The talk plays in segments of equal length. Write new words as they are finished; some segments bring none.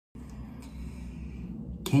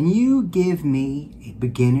Can you give me a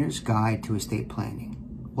beginner's guide to estate planning?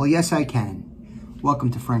 Well, yes, I can. Welcome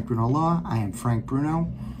to Frank Bruno Law. I am Frank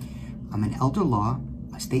Bruno. I'm an elder law,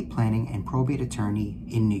 estate planning, and probate attorney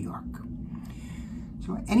in New York.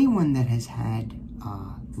 So anyone that has had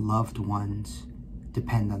loved ones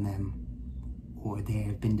depend on them, or they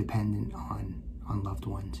have been dependent on loved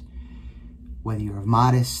ones, whether you're of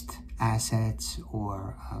modest assets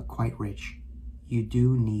or quite rich, you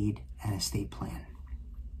do need an estate plan.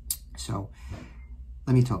 So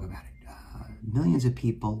let me talk about it. Millions of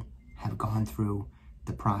people have gone through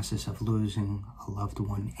the process of losing a loved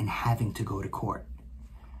one and having to go to court.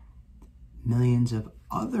 Millions of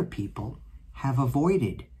other people have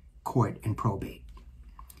avoided court and probate.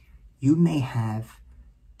 You may have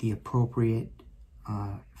the appropriate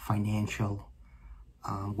financial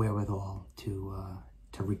wherewithal to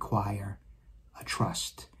require a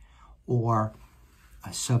trust or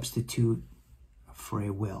a substitute for a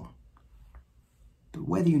will. But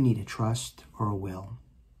whether you need a trust or a will,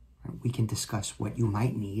 we can discuss what you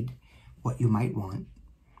might need, what you might want.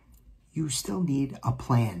 You still need a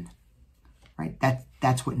plan, right?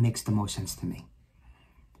 That's what makes the most sense to me.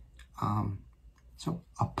 So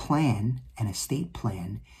a plan, an estate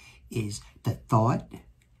plan, is the thought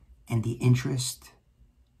and the interest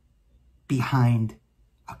behind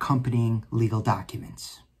accompanying legal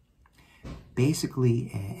documents. Basically,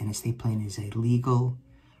 an estate plan is a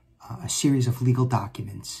series of legal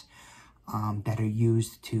documents that are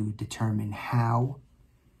used to determine how,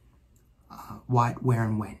 what, where,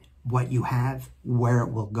 and when. What you have, where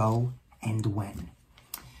it will go, and when.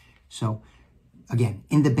 So, again,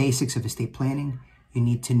 in the basics of estate planning, you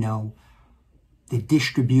need to know the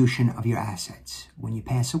distribution of your assets. When you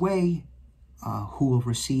pass away, who will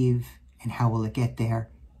receive and how will it get there,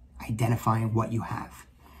 identifying what you have.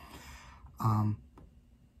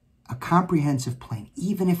 A comprehensive plan,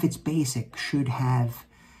 even if it's basic, should have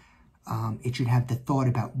the thought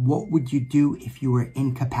about what would you do if you were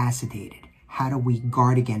incapacitated? How do we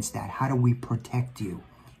guard against that? How do we protect you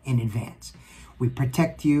in advance? We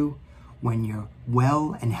protect you when you're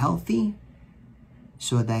well and healthy,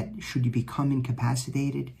 so that should you become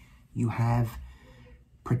incapacitated, you have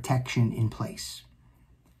protection in place.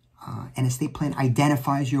 An estate plan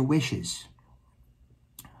identifies your wishes.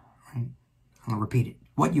 Right? I'll repeat it.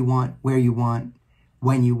 What you want, where you want,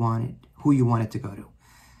 when you want it, who you want it to go to.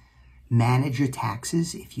 Manage your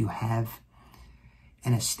taxes if you have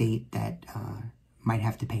an estate that might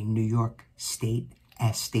have to pay New York state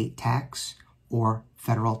estate tax or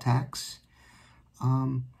federal tax,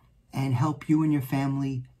 and help you and your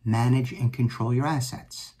family manage and control your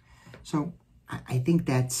assets. So I think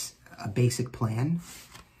that's a basic plan,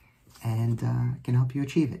 and can help you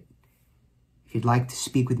achieve it. If you'd like to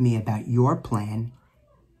speak with me about your plan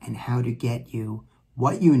and how to get you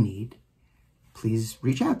what you need, please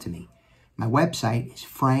reach out to me. My website is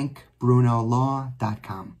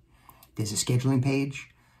frankbrunolaw.com. There's a scheduling page.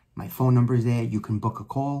 My phone number is there. You can book a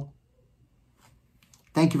call.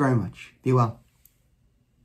 Thank you very much. Be well.